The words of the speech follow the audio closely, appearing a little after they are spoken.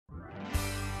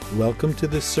Welcome to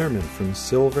this sermon from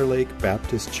Silver Lake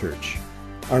Baptist Church.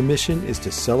 Our mission is to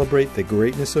celebrate the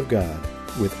greatness of God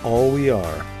with all we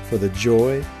are for the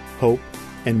joy, hope,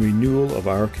 and renewal of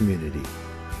our community.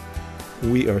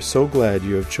 We are so glad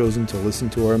you have chosen to listen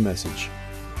to our message.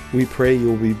 We pray you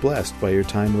will be blessed by your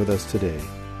time with us today.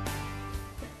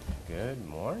 Good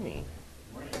morning.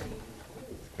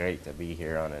 It's great to be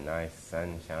here on a nice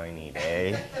sunshiny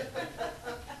day.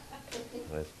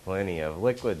 There's plenty of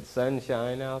liquid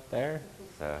sunshine out there.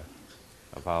 So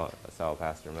I saw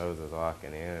Pastor Moses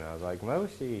walking in, and I was like,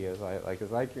 Moshe,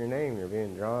 it's like your name. You're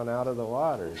being drawn out of the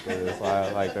water because it's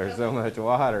like there's so much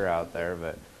water out there.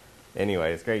 But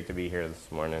anyway, it's great to be here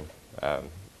this morning.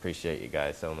 Appreciate you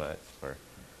guys so much for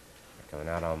coming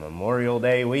out on Memorial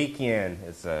Day weekend.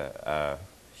 It's a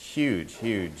huge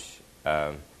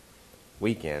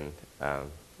weekend.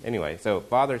 Anyway, so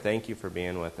Father, thank you for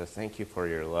being with us. Thank you for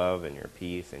your love and your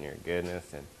peace and your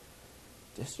goodness and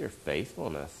just your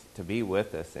faithfulness to be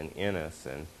with us and in us,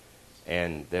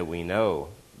 and that we know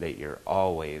that you're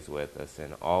always with us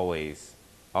and always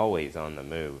on the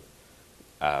move,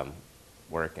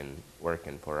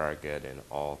 working for our good in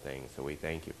all things. So we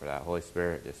thank you for that. Holy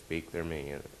Spirit, just speak through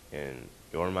me in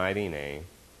your mighty name.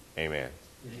 Amen.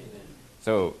 Amen.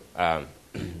 So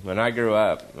when I grew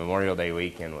up, Memorial Day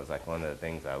weekend was like one of the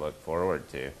things I looked forward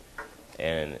to.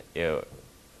 And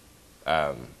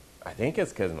I think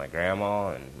it's because my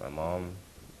grandma and my mom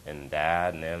and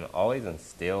dad and them always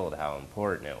instilled how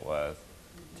important it was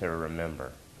to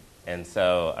remember. And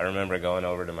so I remember going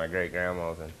over to my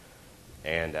great-grandma's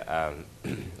and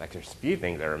like there's a few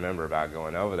things I remember about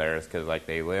going over there is because like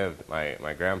they lived,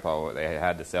 my grandpa, they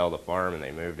had to sell the farm and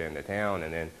they moved into town,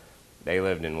 and then they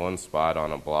lived in one spot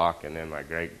on a block, and then my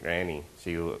great-granny,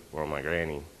 she was my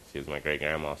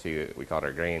great-grandma, we called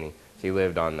her Granny, she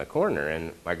lived on the corner,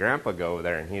 and my grandpa would go over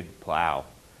there and he'd plow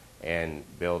and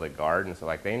build a garden. So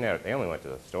like they only went to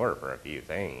the store for a few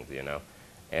things, you know,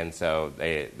 and so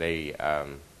they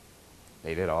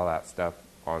did all that stuff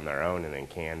on their own and then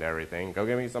canned everything. Go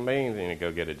get me some beans, and you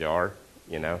go get a jar,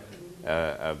 you know,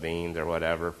 of beans or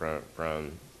whatever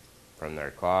from their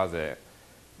closet.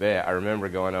 But I remember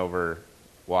going over,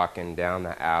 walking down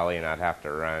the alley, and I'd have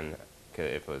to run if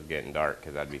it was getting dark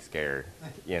because I'd be scared,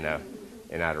 you know.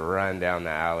 And I'd run down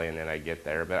the alley, and then I'd get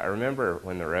there. But I remember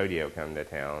when the rodeo come to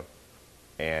town,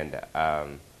 and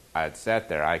I'd sat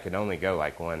there. I could only go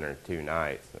like one or two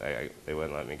nights. They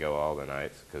wouldn't let me go all the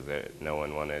nights because no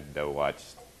one wanted to watch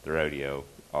the rodeo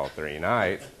all 3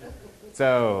 nights.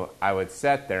 So I would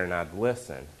sit there, and I'd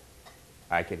listen.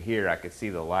 I could see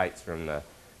the lights from the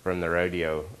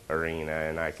rodeo arena,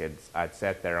 and I'd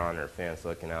sit there on her fence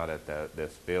looking out at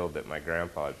this field that my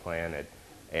grandpa had planted,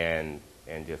 and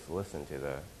just listen to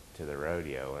the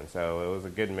rodeo. And so it was a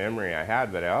good memory I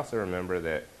had. But I also remember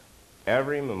that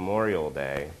every Memorial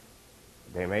Day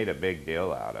they made a big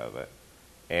deal out of it,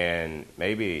 and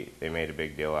maybe they made a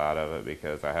big deal out of it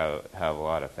because I have a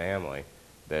lot of family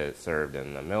that served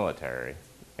in the military,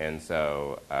 and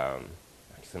so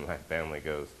actually my family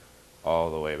goes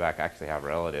all the way back. I actually have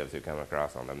relatives who come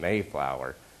across on the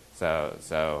Mayflower. So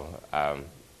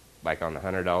like on the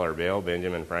 $100 bill,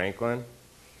 Benjamin Franklin,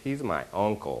 he's my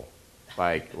uncle,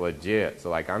 like legit. So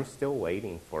like I'm still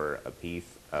waiting for a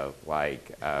piece of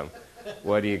like,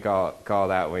 what do you call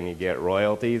that when you get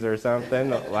royalties or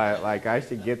something? Like I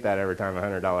should get that every time a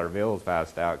 $100 bill is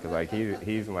passed out because like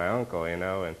he's my uncle, you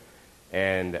know.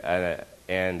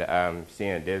 And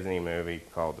seeing a Disney movie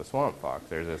called The Swamp Fox.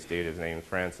 There's this dude, his name's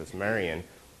Francis Marion,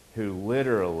 who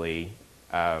literally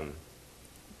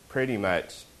pretty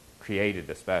much created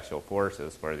the special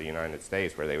forces for the United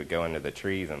States, where they would go into the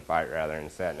trees and fight rather than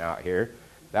sitting out here.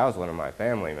 That was one of my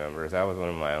family members. That was one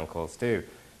of my uncles too.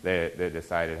 They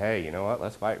decided, hey, you know what?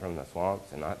 Let's fight from the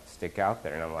swamps and not stick out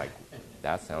there. And I'm like,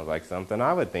 that sounds like something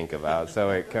I would think about.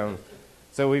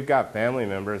 So we've got family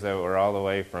members that were all the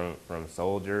way from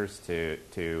soldiers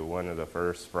to one of the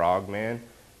first frogmen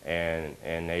and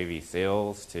Navy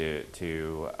SEALs to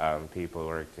people who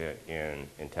worked in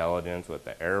intelligence with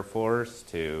the Air Force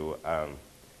to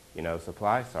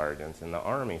supply sergeants in the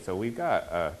Army. So we've got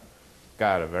a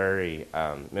very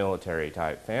military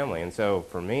type family, and so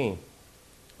for me,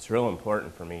 it's real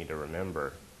important for me to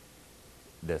remember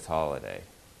this holiday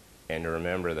and to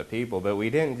remember the people. But we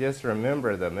didn't just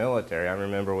remember the military. I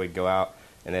remember we'd go out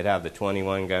and they'd have the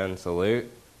 21-gun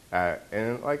salute.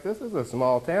 And like this is a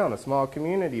small town, a small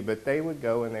community, but they would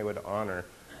go and they would honor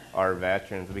our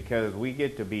veterans because we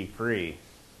get to be free,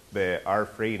 but our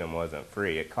freedom wasn't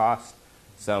free. It cost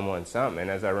someone something.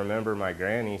 And as I remember my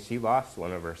granny, she lost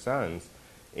one of her sons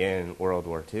in World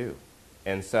War II.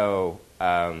 And so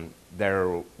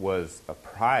there was a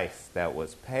price that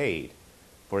was paid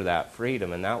for that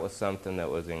freedom, and that was something that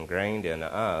was ingrained in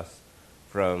us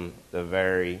from the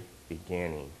very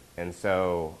beginning. And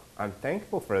so I'm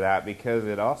thankful for that, because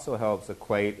it also helps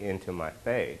equate into my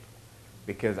faith,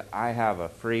 because I have a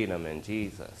freedom in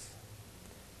Jesus,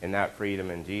 and that freedom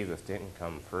in Jesus didn't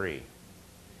come free.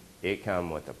 It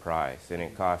come with a price, and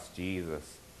it cost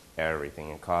Jesus everything.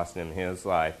 It cost him his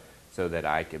life so that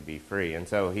I could be free. And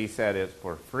so he said it's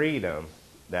for freedom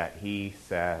that he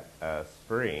set us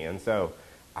free. And so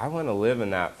I want to live in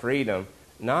that freedom,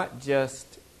 not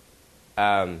just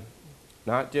in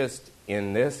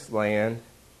this land,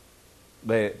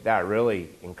 but that really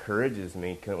encourages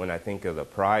me when I think of the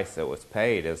price that was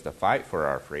paid, is to fight for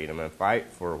our freedom and fight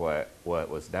for what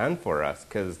was done for us,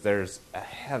 because there's a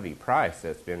heavy price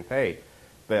that's been paid.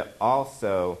 But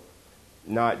also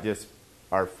not just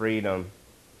our freedom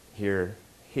here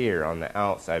on the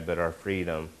outside, but our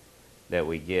freedom that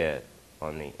we get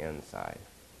on the inside.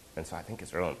 And so I think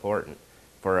it's real important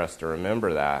for us to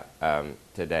remember that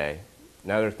today.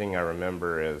 Another thing I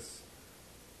remember is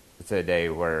it's a day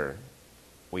where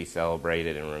we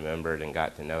celebrated and remembered and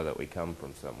got to know that we come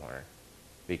from somewhere,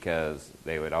 because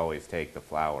they would always take the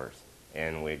flowers,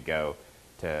 and we'd go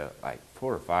to like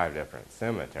 4 or 5 different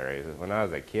cemeteries. When I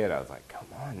was a kid, I was like, come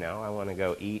on now, I want to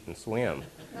go eat and swim,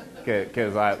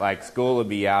 because like school would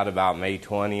be out about May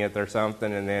 20th or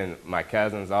something, and then my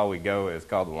cousins, all we go is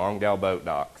called the Longdale Boat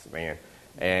Docks, man,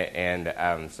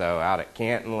 and so out at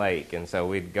Canton Lake, and so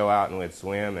we'd go out and we'd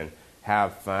swim and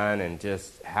have fun and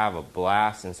just have a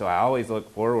blast. And so I always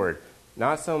look forward,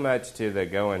 not so much to the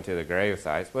going to the grave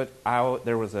sites, but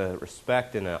there was a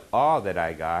respect and an awe that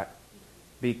I got,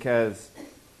 because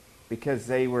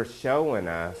they were showing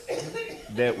us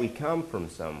that we come from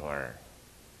somewhere.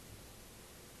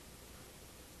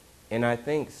 And I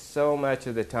think so much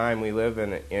of the time we live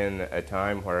in a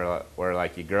time where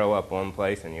like you grow up one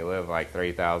place and you live like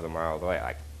 3,000 miles away.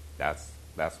 Like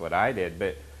that's what I did,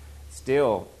 but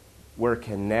still we're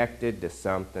connected to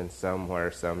something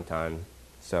somewhere, sometime,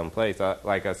 someplace.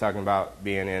 Like I was talking about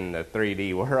being in the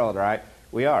 3D world, right?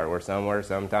 We're somewhere,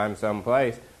 sometime,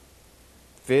 someplace.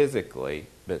 Physically,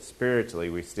 but spiritually,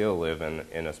 we still live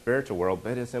in a spiritual world.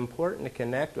 But it's important to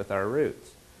connect with our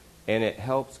roots. And it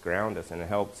helps ground us, and it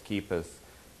helps keep us,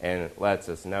 and lets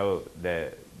us know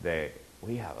that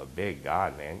we have a big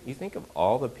God, man. You think of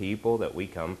all the people that we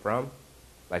come from.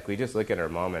 Like, we just look at our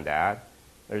mom and dad.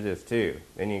 There's just 2.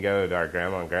 Then you go to our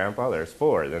grandma and grandpa, there's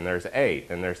 4. Then there's 8.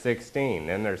 Then there's 16.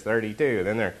 Then there's 32.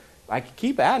 Then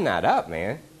keep adding that up,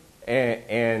 man.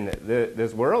 And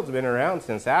this world's been around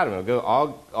since Adam.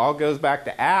 All goes back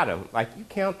to Adam. Like, you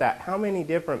count that. How many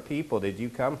different people did you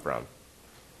come from?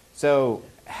 So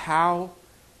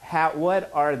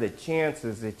what are the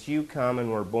chances that you come and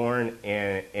were born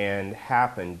and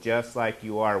happen just like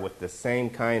you are, with the same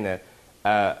kind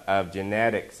of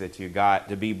genetics that you got,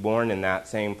 to be born in that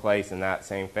same place, in that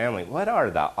same family? What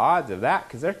are the odds of that?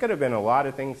 Because there could have been a lot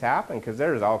of things happen, because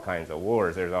there's all kinds of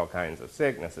wars, there's all kinds of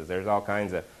sicknesses, there's all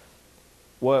kinds of...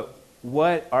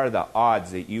 What are the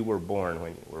odds that you were born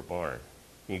when you were born?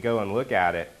 You go and look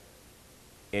at it,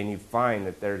 and you find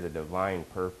that there's a divine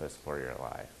purpose for your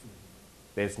life.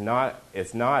 It's not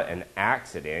an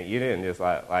accident. You didn't just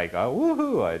like oh,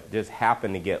 woohoo, I just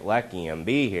happened to get lucky and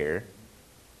be here.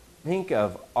 Think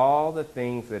of all the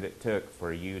things that it took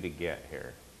for you to get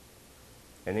here.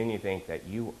 And then you think that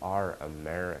you are a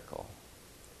miracle.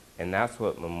 And that's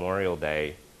what Memorial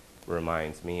Day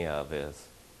reminds me of, is,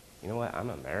 you know what, I'm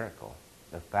a miracle.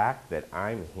 The fact that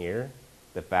I'm here,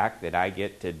 the fact that I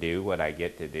get to do what I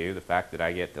get to do, the fact that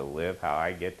I get to live how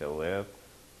I get to live,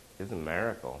 is a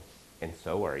miracle. And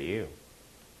so are you.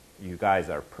 You guys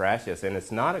are precious. And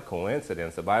it's not a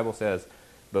coincidence. The Bible says,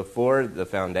 before the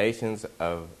foundations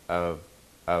of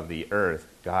the earth,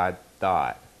 God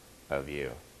thought of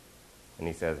you. And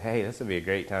he says, hey, this would be a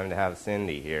great time to have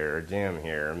Cindy here, or Jim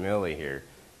here, or Millie here.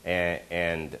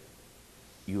 And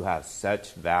you have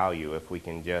such value if we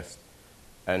can just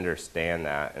understand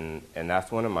that. And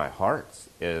that's one of my hearts,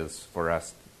 is for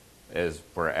us, is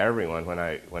for everyone,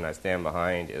 when I stand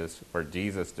behind, is for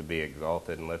Jesus to be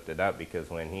exalted and lifted up, because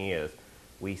when he is,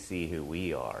 we see who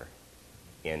we are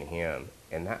in him.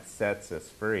 And that sets us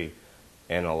free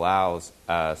and allows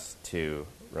us to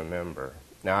remember.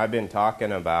 Now, I've been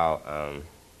talking about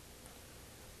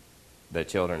the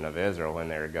children of Israel when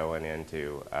they were going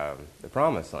into the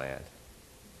Promised Land.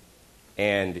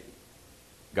 And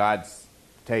God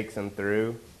takes them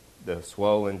through the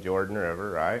swollen Jordan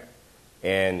River, right?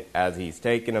 And as he's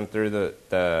taking them through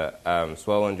the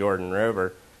swollen Jordan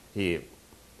River, he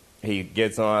he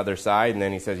gets on the other side, and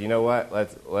then he says, you know what,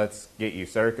 let's get you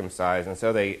circumcised. And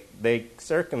so they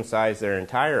circumcise their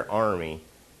entire army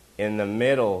in the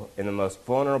middle, in the most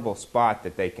vulnerable spot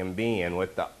that they can be in,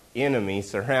 with the enemy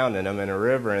surrounding them and a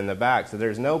river in the back. So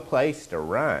there's no place to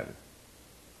run.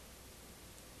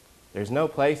 There's no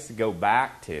place to go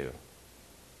back to.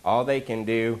 All they can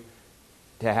do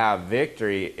to have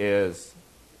victory is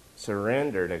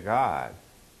surrender to God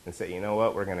and say, you know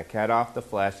what, we're going to cut off the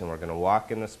flesh and we're going to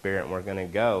walk in the Spirit and we're going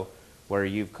to go where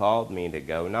you've called me to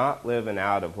go. Not living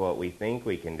out of what we think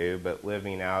we can do, but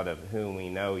living out of whom we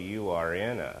know you are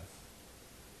in us.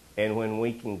 And when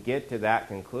we can get to that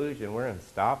conclusion, we're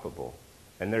unstoppable.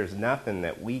 And there's nothing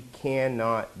that we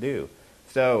cannot do.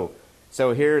 So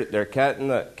here they're cutting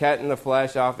the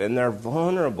flesh off, and they're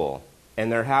vulnerable.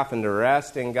 And they're having to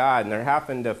rest in God, and they're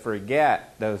having to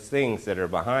forget those things that are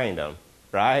behind them,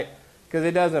 right? Because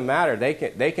it doesn't matter.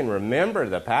 They can remember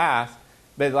the past,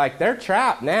 but like they're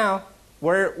trapped now.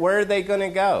 Where are they going to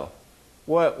go?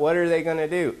 What are they going to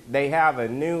do? They have a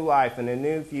new life and a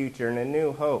new future and a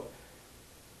new hope.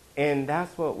 And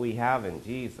that's what we have in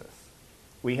Jesus.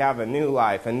 We have a new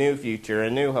life, a new future, a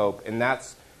new hope, and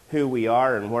that's who we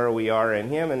are and where we are in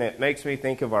Him. And it makes me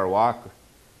think of our walk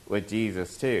with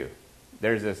Jesus too.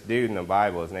 There's this dude in the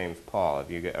Bible, his name's Paul.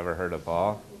 Have you ever heard of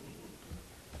Paul?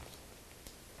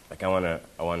 Like I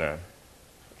want to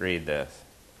read this.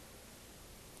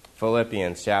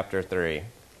 Philippians chapter 3,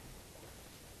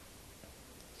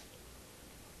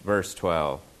 verse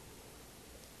 12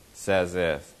 says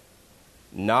this: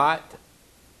 not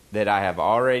that I have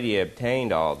already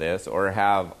obtained all this or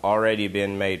have already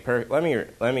been made perfect.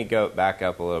 Let me go back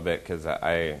up a little bit, because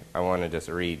I want to just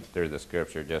read through the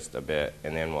scripture just a bit,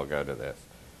 and then we'll go to this.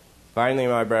 Finally,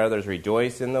 my brothers,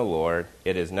 rejoice in the Lord.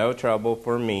 It is no trouble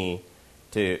for me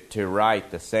to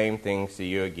write the same things to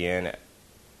you again,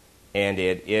 and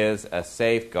it is a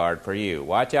safeguard for you.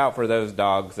 Watch out for those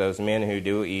dogs, those men who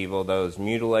do evil, those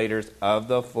mutilators of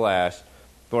the flesh.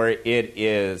 For it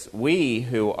is we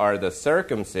who are the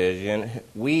circumcision,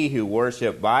 we who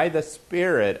worship by the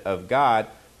Spirit of God,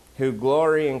 who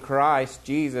glory in Christ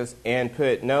Jesus and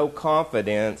put no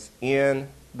confidence in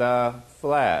the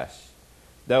flesh,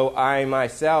 though I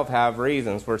myself have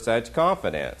reasons for such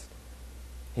confidence.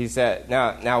 He said,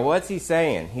 now what's he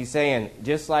saying? He's saying,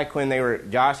 just like when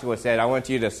Joshua said, I want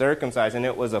you to circumcise, and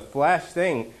it was a flesh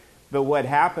thing, but what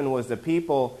happened was the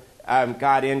people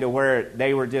got into where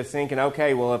they were just thinking,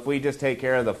 okay, well, if we just take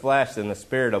care of the flesh, then the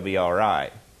Spirit will be all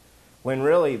right. When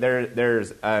really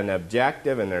there's an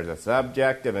objective and there's a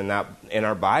subjective, and that in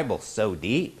our Bible's so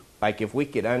deep. Like if we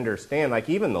could understand, like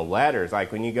even the letters,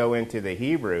 like when you go into the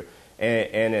Hebrew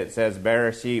and it says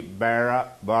Bereshit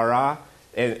bara,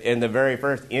 in the very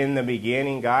first, in the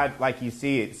beginning, God, like you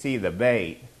see the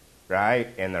bait, right,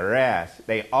 and the rest.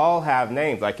 They all have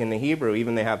names. Like in the Hebrew,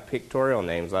 even they have pictorial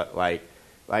names, like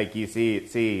you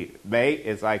see bait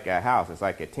is like a house. It's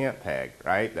like a tent peg,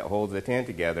 right, that holds the tent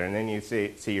together. And then you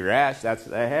see resh, that's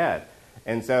the head.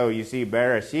 And so you see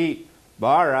Bereshit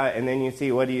bara, and then you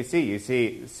see, what do you see? You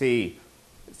see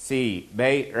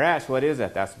bait, resh. What is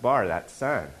that? That's bar. That's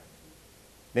sun.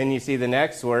 Then you see the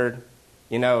next word.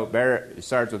 It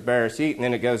starts with Bereshit, and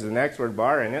then it goes to the next word,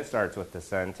 bar, and it starts with the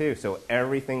sun too. So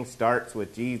everything starts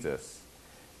with Jesus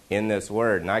in this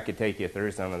word. And I could take you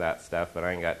through some of that stuff, but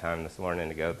I ain't got time this morning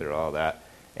to go through all that,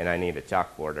 and I need a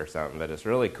chalkboard or something. But it's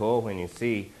really cool when you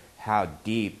see how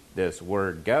deep this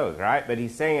word goes, right? But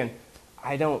he's saying,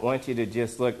 I don't want you to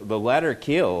just look. The letter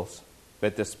kills,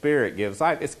 but the Spirit gives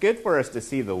life. It's good for us to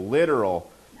see the literal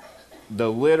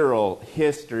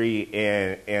history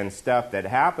and stuff that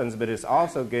happens, but it's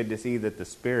also good to see that the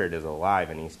Spirit is alive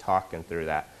and He's talking through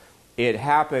that. It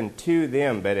happened to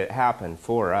them, but it happened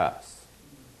for us.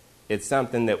 It's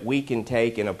something that we can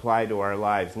take and apply to our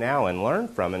lives now and learn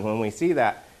from. And when we see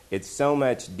that, it's so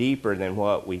much deeper than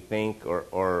what we think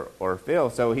or feel.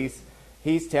 So he's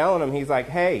telling them, he's like,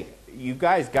 hey, you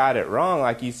guys got it wrong.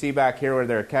 Like you see back here where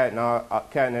they're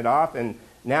cutting it off, and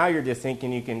now you're just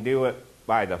thinking you can do it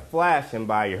by the flesh and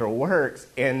by your works.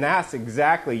 And that's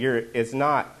exactly it's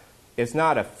not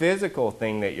a physical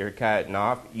thing that you're cutting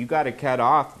off. You got to cut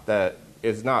off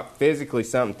it's not physically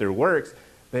something through works,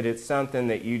 but it's something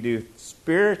that you do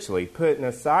spiritually, putting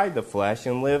aside the flesh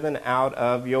and living out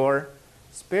of your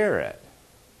spirit.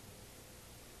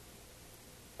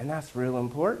 And that's real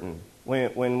important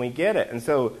when we get it. And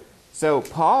so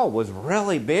Paul was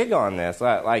really big on this.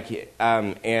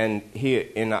 And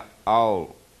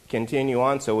I'll continue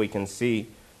on so we can see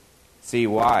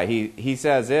why. He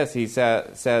says this. He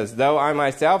says, though I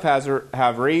myself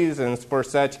have reasons for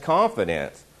such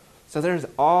confidence. So there's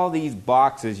all these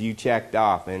boxes you checked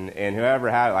off, and whoever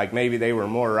had it, like maybe they were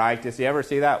more righteous. You ever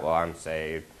see that? Well, I'm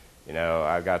saved. You know,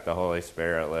 I've got the Holy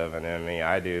Spirit living in me.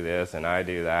 I do this and I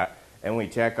do that. And we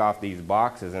check off these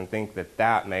boxes and think that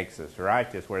that makes us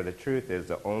righteous, where the truth is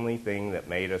the only thing that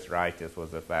made us righteous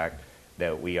was the fact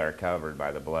that we are covered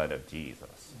by the blood of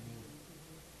Jesus.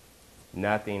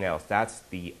 Nothing else. That's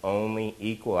the only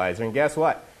equalizer. And guess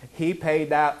what? He paid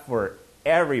that for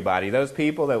everybody. Those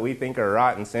people that we think are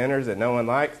rotten sinners that no one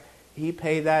likes, he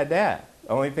paid that debt. The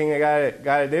only thing they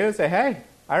got to do is say, hey,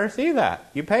 I received that.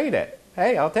 You paid it.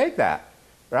 Hey, I'll take that.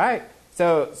 Right?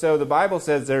 So the Bible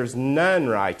says there's none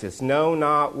righteous, no,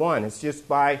 not one. It's just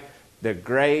by the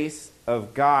grace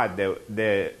of God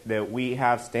that we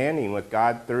have standing with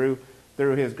God through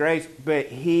His grace. But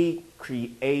He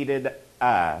created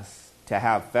us to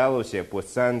have fellowship with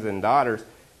sons and daughters.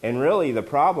 And really, the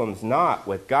problem's not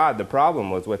with God. The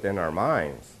problem was within our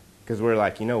minds. Because we're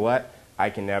like, you know what? I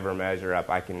can never measure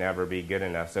up. I can never be good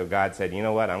enough. So God said, you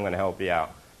know what? I'm going to help you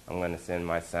out. I'm going to send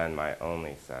my son, my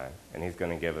only son. And he's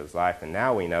going to give his life. And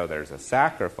now we know there's a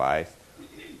sacrifice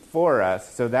for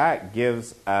us. So that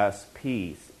gives us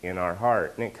peace in our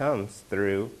heart. And it comes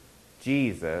through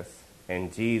Jesus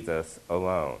and Jesus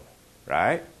alone.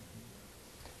 Right?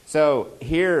 So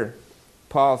here,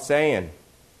 Paul's saying,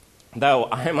 though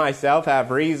I myself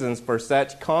have reasons for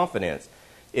such confidence,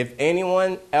 if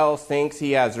anyone else thinks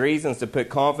he has reasons to put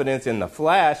confidence in the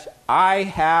flesh, I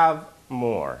have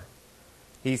more.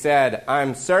 He said,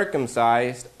 I'm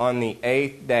circumcised on the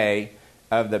 8th day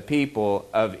of the people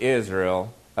of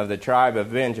Israel, of the tribe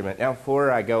of Benjamin. Now,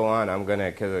 before I go on, I'm going to,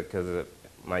 because of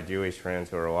my Jewish friends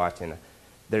who are watching,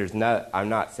 I'm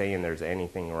not saying there's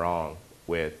anything wrong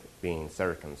with being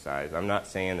circumcised. I'm not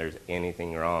saying there's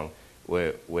anything wrong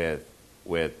with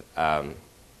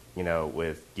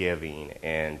giving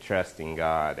and trusting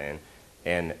God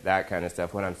and that kind of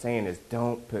stuff. What I'm saying is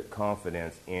don't put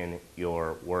confidence in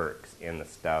your works, in the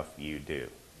stuff you do,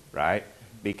 right?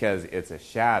 Because it's a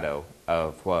shadow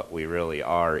of what we really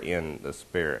are in the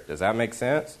Spirit. Does that make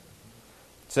sense?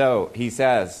 So he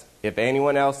says, if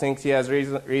anyone else thinks he has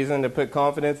reason to put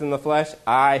confidence in the flesh,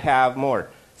 I have more.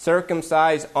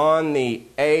 Circumcised on the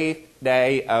 8th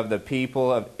day of the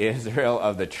people of Israel,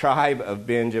 of the tribe of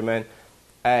Benjamin,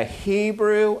 a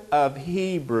Hebrew of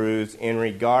Hebrews in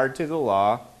regard to the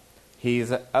law. He's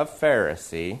a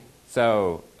Pharisee.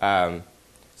 So now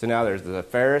there's the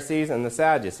Pharisees and the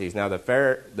Sadducees. Now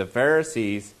the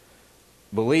Pharisees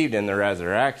believed in the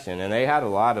resurrection, and they had a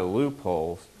lot of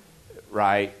loopholes,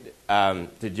 right,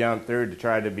 to jump through to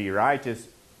try to be righteous.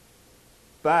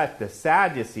 But the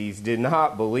Sadducees did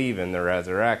not believe in the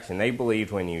resurrection. They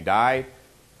believed when you died,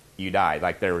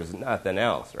 like there was nothing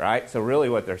else, right? So really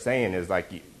what they're saying is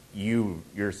like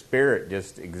your spirit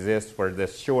just exists for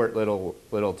this short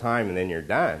little time and then you're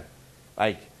done.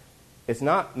 Like it's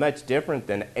not much different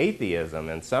than atheism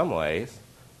in some ways,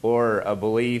 or a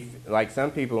belief, like some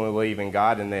people believe in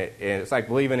God, and it's like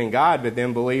believing in God but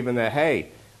then believing that, hey,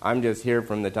 I'm just here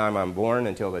from the time I'm born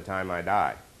until the time I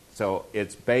die. So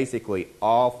it's basically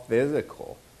all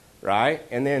physical, right?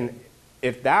 And then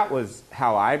if that was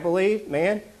how I believed,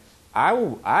 man,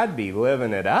 I'd be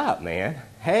living it up, man.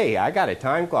 Hey, I got a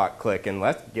time clock clicking.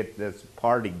 Let's get this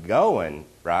party going,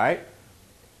 right?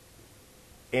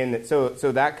 And so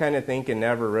that kind of thinking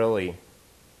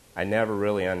I never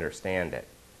really understand it,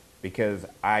 because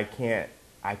I can't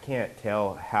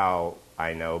tell how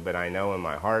I know, but I know in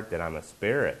my heart that I'm a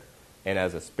spirit, and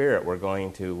as a spirit, we're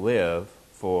going to live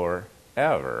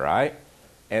forever, right?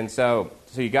 And so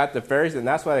you got the Pharisees, and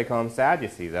that's why they call them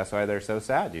Sadducees. That's why they're so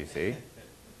sad, you see.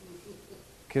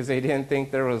 Because they didn't think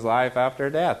there was life after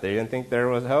death. They didn't think there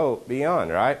was hope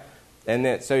beyond, right? And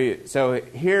then, so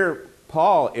here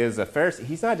Paul is a Pharisee.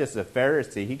 He's not just a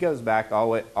Pharisee. He goes back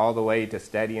all the way to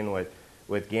studying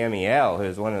with Gamaliel,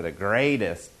 who's one of the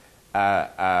greatest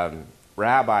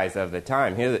rabbis of the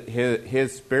time.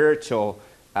 His spiritual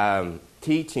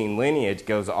teaching lineage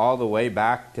goes all the way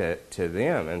back to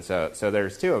them. And so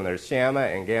there's two of them. There's Shammah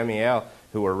and Gamaliel,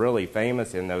 who were really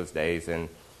famous in those days.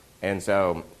 And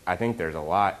so I think there's a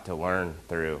lot to learn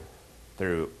through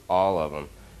all of them.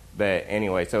 But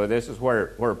anyway, so this is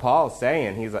where Paul's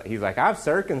saying, he's like, I've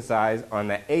circumcised on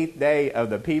the 8th day of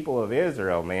the people of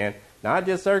Israel, man. Not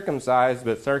just circumcised,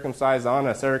 but circumcised on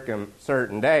a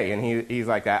certain day. And he's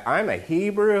like that. I'm a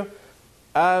Hebrew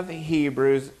of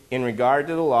Hebrews in regard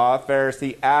to the law,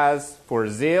 Pharisee, as for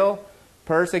zeal,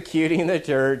 persecuting the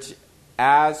church,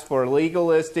 as for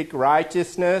legalistic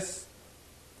righteousness,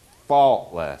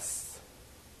 faultless.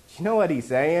 You know what he's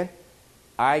saying?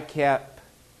 I kept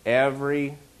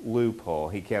every loophole.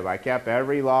 I kept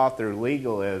every law through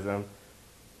legalism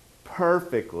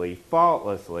perfectly,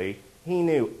 faultlessly. He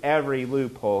knew every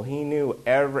loophole. He knew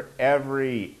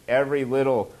every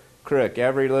little crook,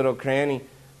 every little cranny.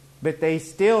 But they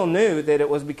still knew that it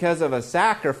was because of a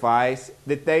sacrifice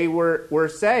that they were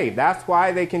saved. That's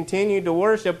why they continued to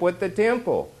worship with the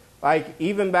temple. Like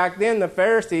even back then, the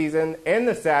Pharisees and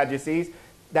the Sadducees,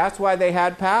 that's why they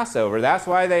had Passover. That's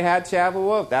why they had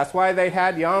Shavuot. That's why they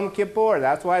had Yom Kippur.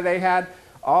 That's why they had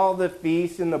all the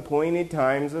feasts and the appointed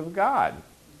times of God.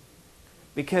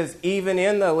 Because even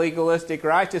in the legalistic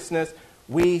righteousness,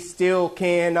 we still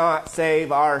cannot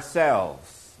save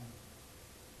ourselves.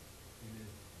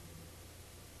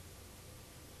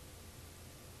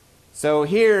 So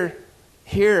here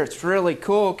it's really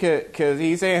cool because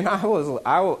he's saying I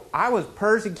was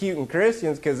persecuting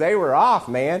Christians because they were off,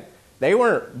 man. They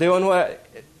weren't doing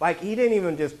he didn't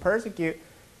even just persecute.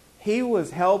 He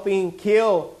was helping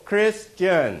kill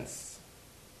Christians.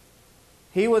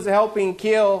 He was helping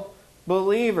kill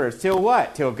believers. Till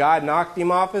what? Till God knocked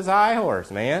him off his high horse,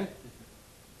 man.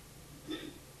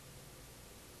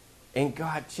 And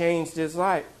God changed his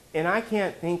life. And I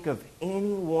can't think of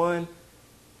anyone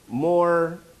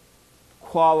more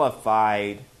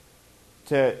qualified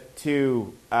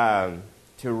to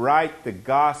write the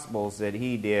Gospels that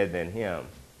he did than him.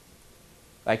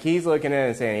 Like he's looking at it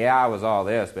and saying, yeah, I was all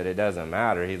this, but it doesn't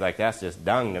matter. He's like, that's just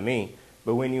dung to me.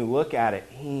 But when you look at it,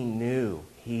 he knew.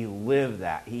 He lived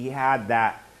that. He had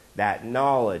that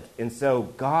knowledge. And so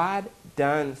God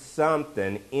done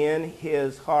something in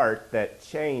his heart that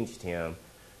changed him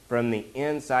from the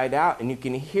inside out. And you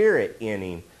can hear it in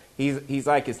him. He's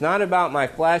like, it's not about my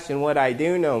flesh and what I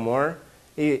do no more.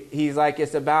 He's like,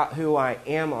 it's about who I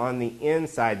am on the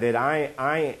inside, that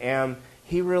I am.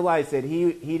 He realized that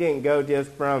he didn't go just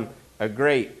from a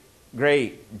great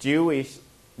Jewish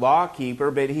law keeper,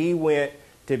 but he went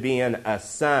to being a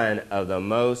son of the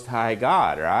Most High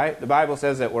God, right? The Bible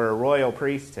says that we're a royal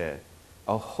priesthood,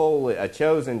 a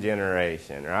chosen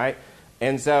generation, right?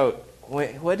 And so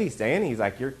what he's saying, he's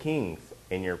like, you're kings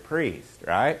and you're priests,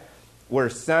 right? We're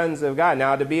sons of God.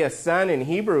 Now, to be a son in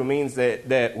Hebrew means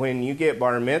that when you get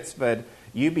bar mitzvahed,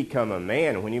 you become a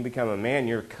man. When you become a man,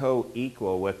 you're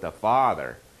co-equal with the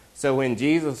Father. So when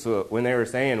they were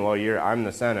saying, "Well, I'm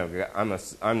the son of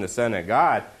I'm the son of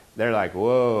God," they're like,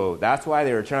 "Whoa!" That's why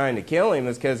they were trying to kill him,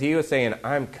 is because he was saying,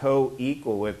 "I'm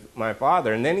co-equal with my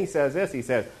Father." And then he says this. He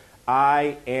says,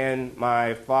 "I and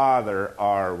my Father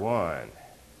are one."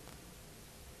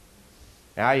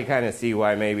 Now you kind of see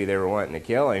why maybe they were wanting to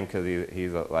kill him, because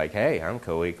he's like, hey, I'm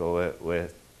co-equal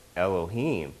with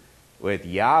Elohim, with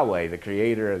Yahweh, the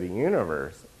creator of the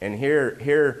universe. And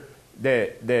here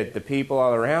that the people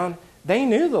all around, they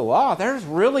knew the law. There's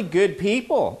really good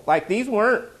people. Like, these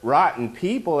weren't rotten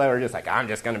people that were just like, I'm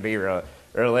just going to be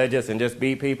religious and just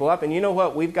beat people up. And you know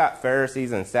what? We've got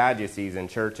Pharisees and Sadducees in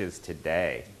churches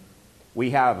today.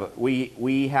 We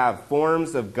have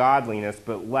forms of godliness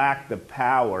but lack the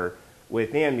power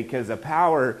within, because the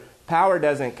power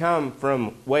doesn't come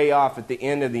from way off at the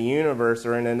end of the universe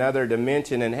or in another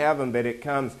dimension in heaven, but it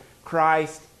comes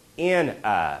Christ in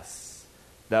us,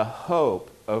 the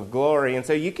hope of glory. And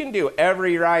so you can do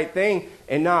every right thing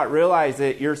and not realize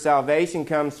that your salvation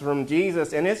comes from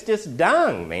Jesus, and it's just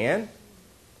dung, man.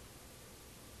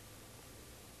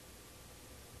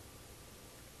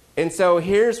 And so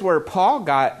here's where Paul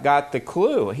got the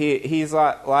clue. He's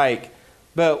like,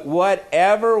 but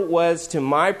whatever was to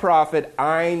my profit,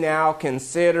 I now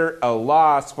consider a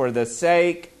loss for the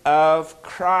sake of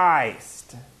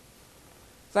Christ.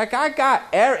 It's like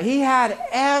he had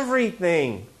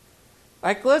everything.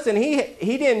 Like, listen, he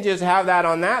didn't just have that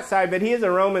on that side, but he is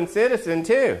a Roman citizen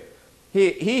too.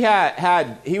 He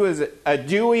was a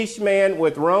Jewish man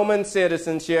with Roman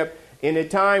citizenship in a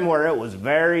time where it was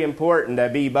very important to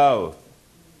be both.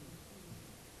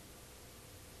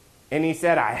 And he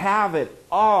said, I have it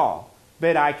all,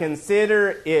 but I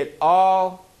consider it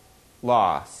all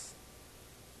loss.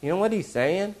 You know what he's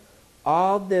saying?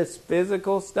 All this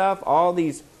physical stuff, all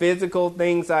these physical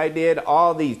things I did,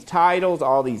 all these titles,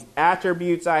 all these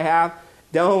attributes I have,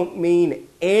 don't mean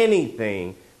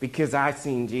anything because I've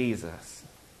seen Jesus.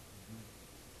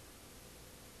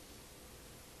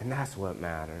 And that's what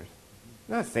matters.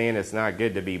 I'm not saying it's not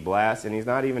good to be blessed, and he's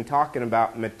not even talking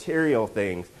about material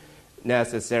things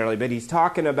necessarily, but he's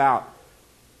talking about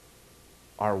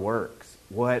our works.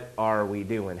 What are we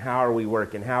doing? How are we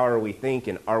working? How are we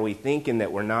thinking? Are we thinking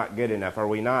that we're not good enough? Are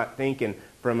we not thinking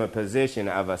from a position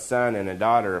of a son and a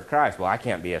daughter of Christ? Well, I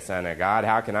can't be a son of God.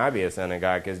 How can I be a son of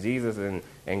God? Because Jesus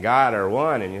and God are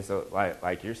one, and you're so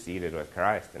like you're seated with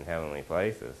Christ in heavenly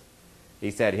places. He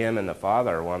said him and the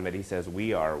Father are one, but he says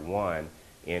we are one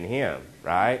in him,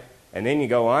 right? And then you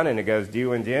go on and it goes,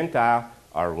 Jew and Gentile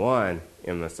are one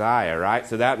in Messiah, right?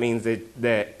 So that means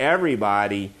that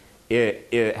everybody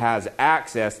it has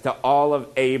access to all of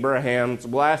Abraham's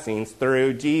blessings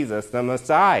through Jesus, the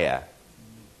Messiah.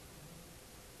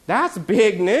 That's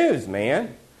big news,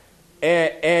 man.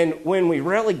 And when we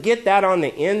really get that on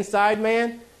the inside,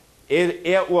 man,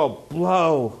 it will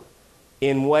blow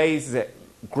in ways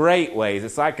great ways.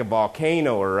 It's like a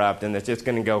volcano erupting that's just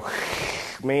going to go,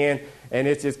 man, and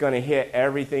it's just going to hit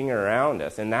everything around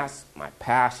us. And that's my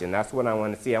passion. That's what I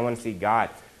want to see. I want to see God,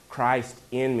 Christ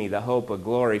in me, the hope of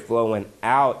glory flowing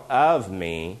out of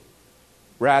me,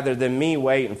 rather than me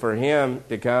waiting for him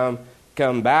to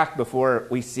come back before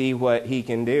we see what he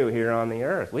can do here on the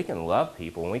earth. We can love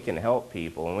people and we can help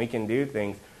people and we can do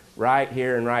things right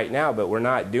here and right now, but we're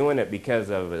not doing it because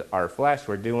of our flesh.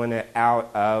 We're doing it out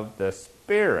of the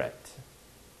Spirit.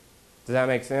 Does that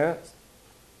make sense?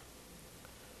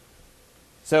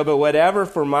 So, but whatever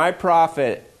for my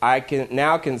profit I can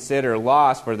now consider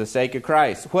loss for the sake of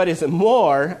Christ. What is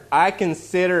more, I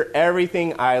consider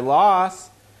everything I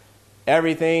lost,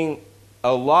 everything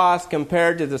a loss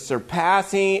compared to the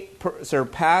surpassing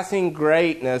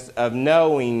greatness of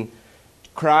knowing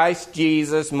Christ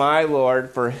Jesus my Lord,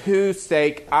 for whose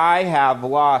sake I have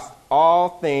lost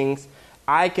all things.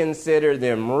 I consider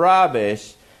them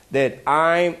rubbish, that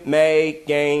I may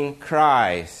gain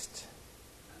Christ.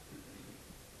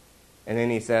 And then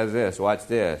he says this, watch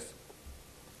this.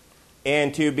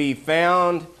 And to be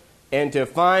found and to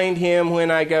find him when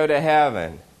I go to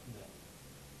heaven.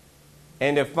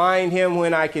 And to find him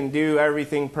when I can do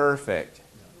everything perfect.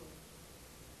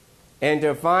 And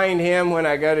to find him when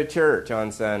I go to church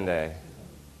on Sunday.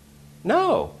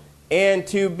 No. And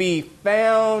to be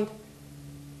found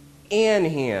in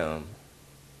him.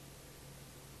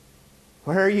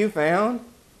 Where are you found?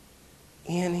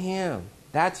 In him.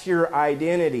 That's your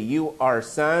identity. You are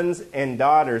sons and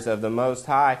daughters of the Most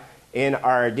High, and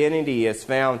our identity is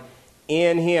found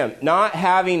in him. Not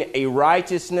having a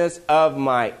righteousness of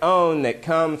my own that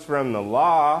comes from the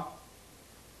law,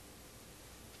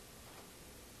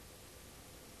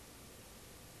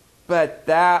 but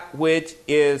that which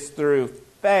is through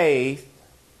faith,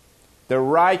 the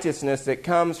righteousness that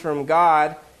comes from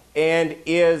God and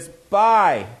is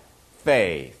by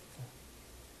faith.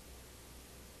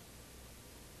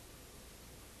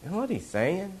 You know what he's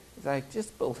saying? He's like,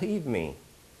 just believe me.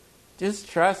 Just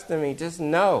trust in me. Just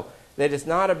know that it's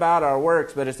not about our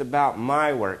works, but it's about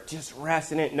my work. Just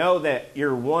rest in it. Know that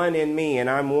you're one in me and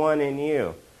I'm one in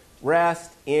you.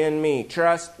 Rest in me.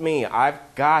 Trust me. I've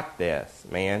got this,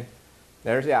 man.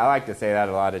 I like to say that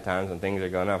a lot of times when things are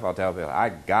going up. I'll tell people, I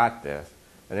got this.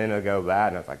 And then it'll go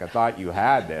bad. And it's like, I thought you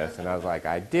had this. And I was like,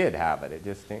 I did have it. It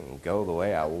just didn't go the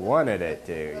way I wanted it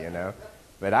to, you know.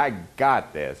 But I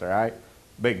got this, all right?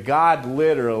 But God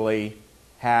literally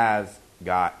has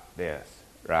got this,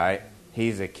 right?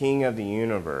 He's a king of the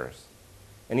universe.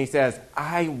 And he says,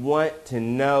 I want to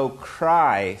know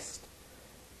Christ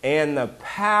and the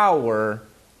power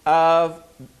of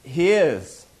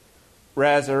his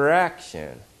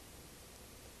resurrection.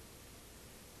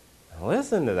 Now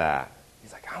listen to that.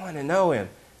 He's like, I want to know him.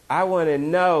 I want to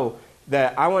know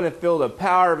that I want to feel the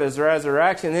power of his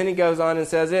resurrection. Then he goes on and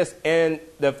says this, and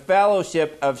the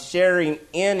fellowship of sharing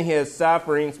in his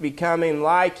sufferings, becoming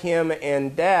like him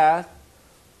in death.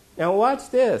 Now watch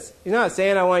this. He's not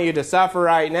saying I want you to suffer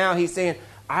right now. He's saying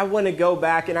I want to go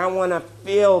back and I want to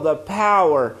feel the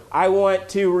power. I want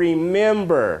to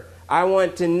remember. I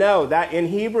want to know. That in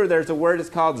Hebrew there's a word that's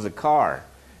called zakar.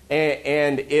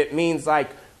 And it means like,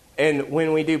 and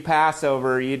when we do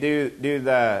Passover, you do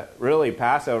the, really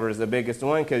Passover is the biggest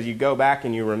one because you go back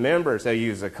and you remember. So you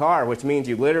use zakar, which means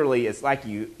you literally, it's like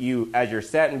you as you're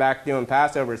sitting back doing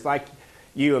Passover, it's like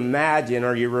you imagine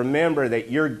or you remember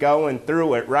that you're going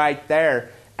through it right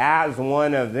there as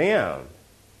one of them.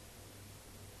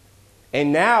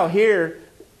 And now here,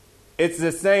 it's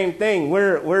the same thing.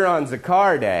 We're on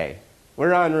Zakar Day.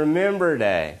 We're on Remember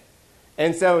Day.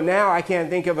 And so now I can't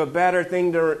think of a better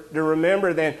thing to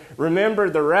remember than remember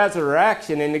the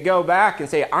resurrection and to go back and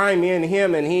say, I'm in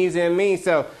him and he's in me.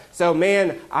 So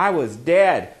man, I was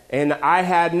dead and I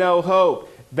had no hope.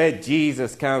 But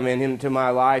Jesus come into my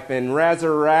life and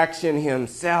resurrection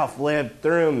himself lived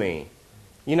through me.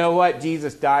 You know what?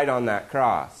 Jesus died on that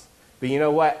cross. But you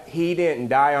know what? He didn't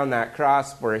die on that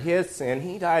cross for his sin.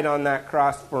 He died on that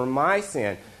cross for my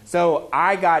sin. So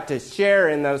I got to share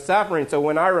in those sufferings. So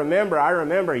when I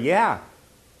remember, yeah,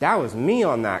 that was me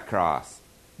on that cross.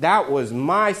 That was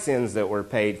my sins that were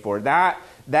paid for. That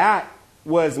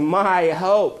was my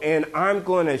hope. And I'm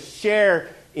going to share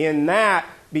in that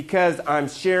because I'm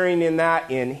sharing in that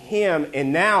in him.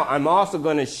 And now I'm also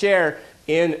going to share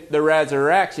in the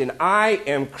resurrection. I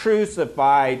am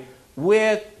crucified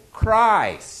with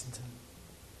Christ.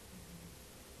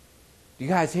 Do you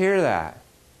guys hear that?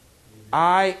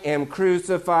 I am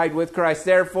crucified with Christ.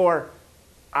 Therefore,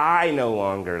 I no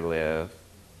longer live,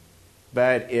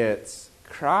 but it's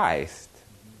Christ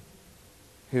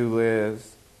who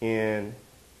lives in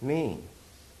me.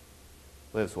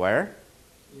 Lives where?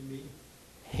 In me.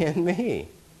 In me.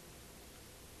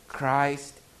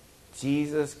 Christ,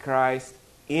 Jesus Christ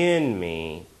in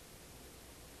me,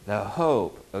 the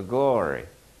hope of glory.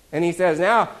 And he says,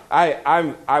 now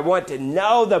I want to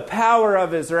know the power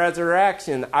of his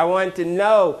resurrection. I want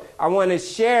to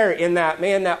share in that.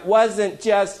 Man, that wasn't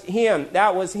just him.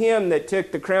 That was him that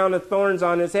took the crown of thorns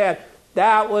on his head.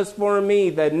 That was for me,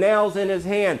 the nails in his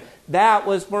hand. That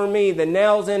was for me, the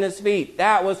nails in his feet.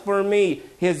 That was for me,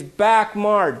 his back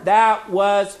marred. That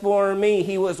was for me.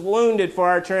 He was wounded for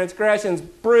our transgressions,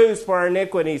 bruised for our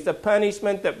iniquities. The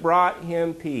punishment that brought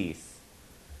him peace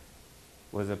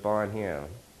was upon him.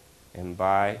 And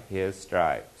by his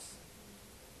stripes,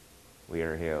 we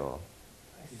are healed.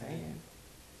 I say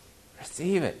it.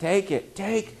 Receive it. Take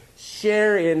it.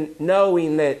 Share in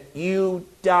knowing that you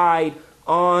died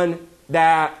on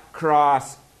that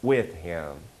cross with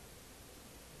him.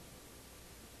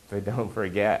 But don't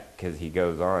forget, because he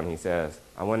goes on, he says,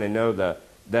 I want to know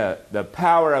the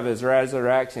power of his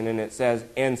resurrection. And it says,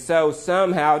 and so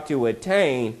somehow to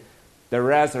attain the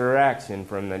resurrection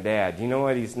from the dead. You know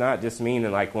what? He's not just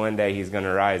meaning like one day he's going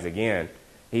to rise again.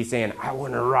 He's saying, I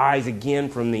want to rise again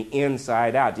from the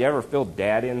inside out. Do you ever feel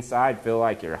dead inside? Feel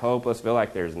like you're hopeless? Feel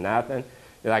like there's nothing?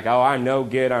 You're like, oh, I'm no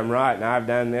good. I'm rotten. I've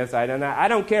done this. I've done that. I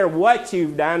don't care what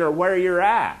you've done or where you're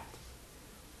at.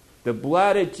 The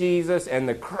blood of Jesus and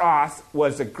the cross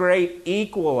was a great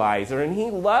equalizer, and he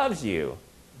loves you.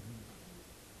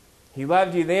 He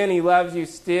loved you then. He loves you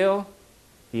still.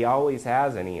 He always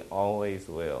has, and he always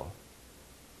will.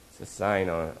 It's a sign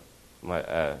on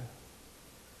a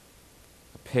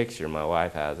picture my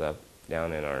wife has up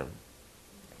down in our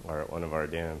one of our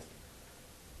dens.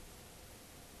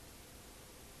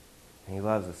 He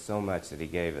loves us so much that he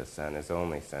gave his son, his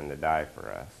only son, to die for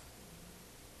us.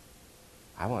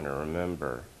 I want to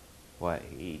remember what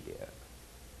he did.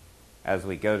 As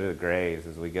we go to the graves,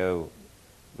 as we go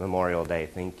Memorial Day,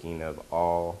 thinking of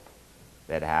all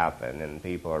that happened, and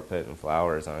people are putting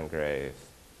flowers on graves,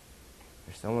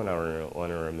 there's someone I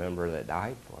want to remember that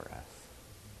died for us.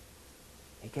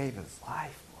 He gave his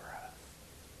life for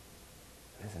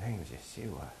us. His name's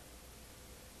Yeshua.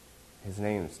 His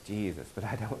name's Jesus. But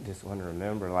I don't just want to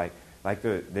remember like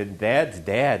the dead's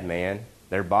dead, man.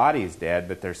 Their body's dead,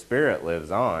 but their spirit lives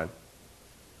on.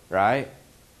 Right?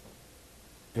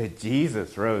 But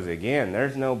Jesus rose again.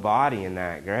 There's no body in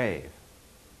that grave.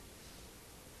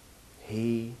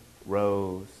 He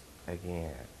rose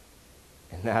again.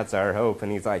 And that's our hope.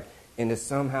 And he's like, and to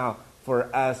somehow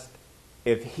for us,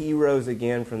 if he rose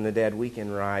again from the dead, we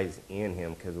can rise in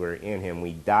him because we're in him.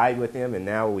 We died with him, and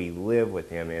now we live with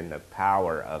him in the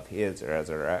power of his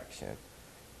resurrection.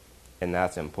 And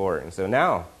that's important. So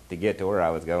now, to get to where I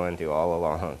was going to all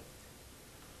along,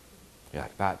 you're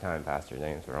like, about time, Pastor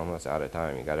James. We're almost out of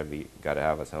time. You got to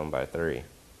have us home by 3.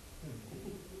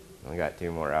 We got 3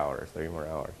 more hours.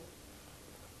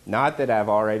 Not that I've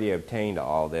already obtained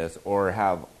all this or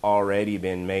have already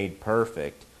been made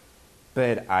perfect,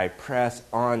 but I press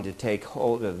on to take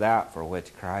hold of that for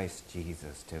which Christ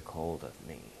Jesus took hold of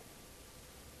me.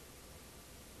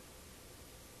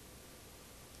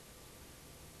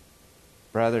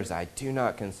 Brothers, I do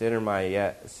not consider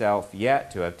myself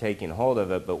yet to have taken hold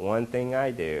of it, but one thing I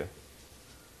do,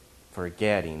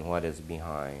 forgetting what is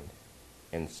behind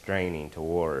and straining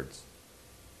towards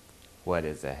what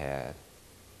is ahead.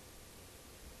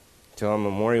 So on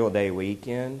Memorial Day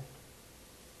weekend,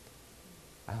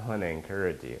 I want to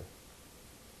encourage you.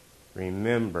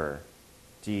 Remember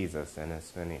Jesus and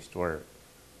his finished work.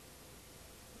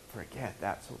 Forget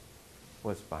that's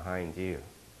what's behind you.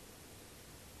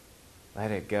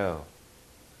 Let it go.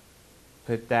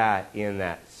 Put that in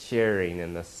that sharing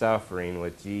and the suffering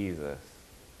with Jesus.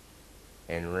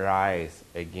 And rise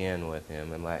again with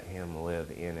him and let him live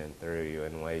in and through you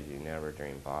in ways you never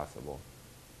dreamed possible.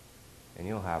 And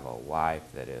you'll have a life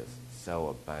that is so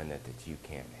abundant that you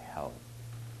can't help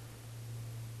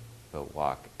but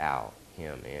walk out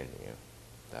him in you,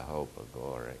 the hope of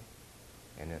glory.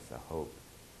 And it's a hope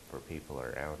for people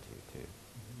around you too.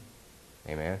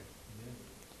 Amen? Amen.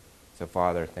 So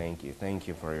Father, thank you. Thank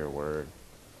you for your word.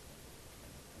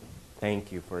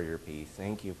 Thank you for your peace.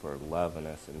 Thank you for loving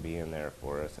us and being there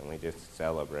for us. And we just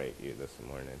celebrate you this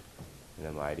morning. In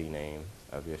the mighty name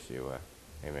of Yeshua.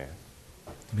 Amen.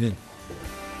 Amen.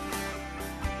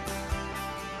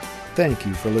 Thank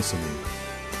you for listening.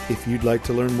 If you'd like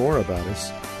to learn more about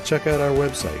us, check out our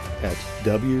website at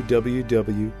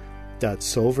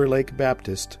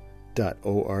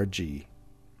www.silverlakebaptist.org.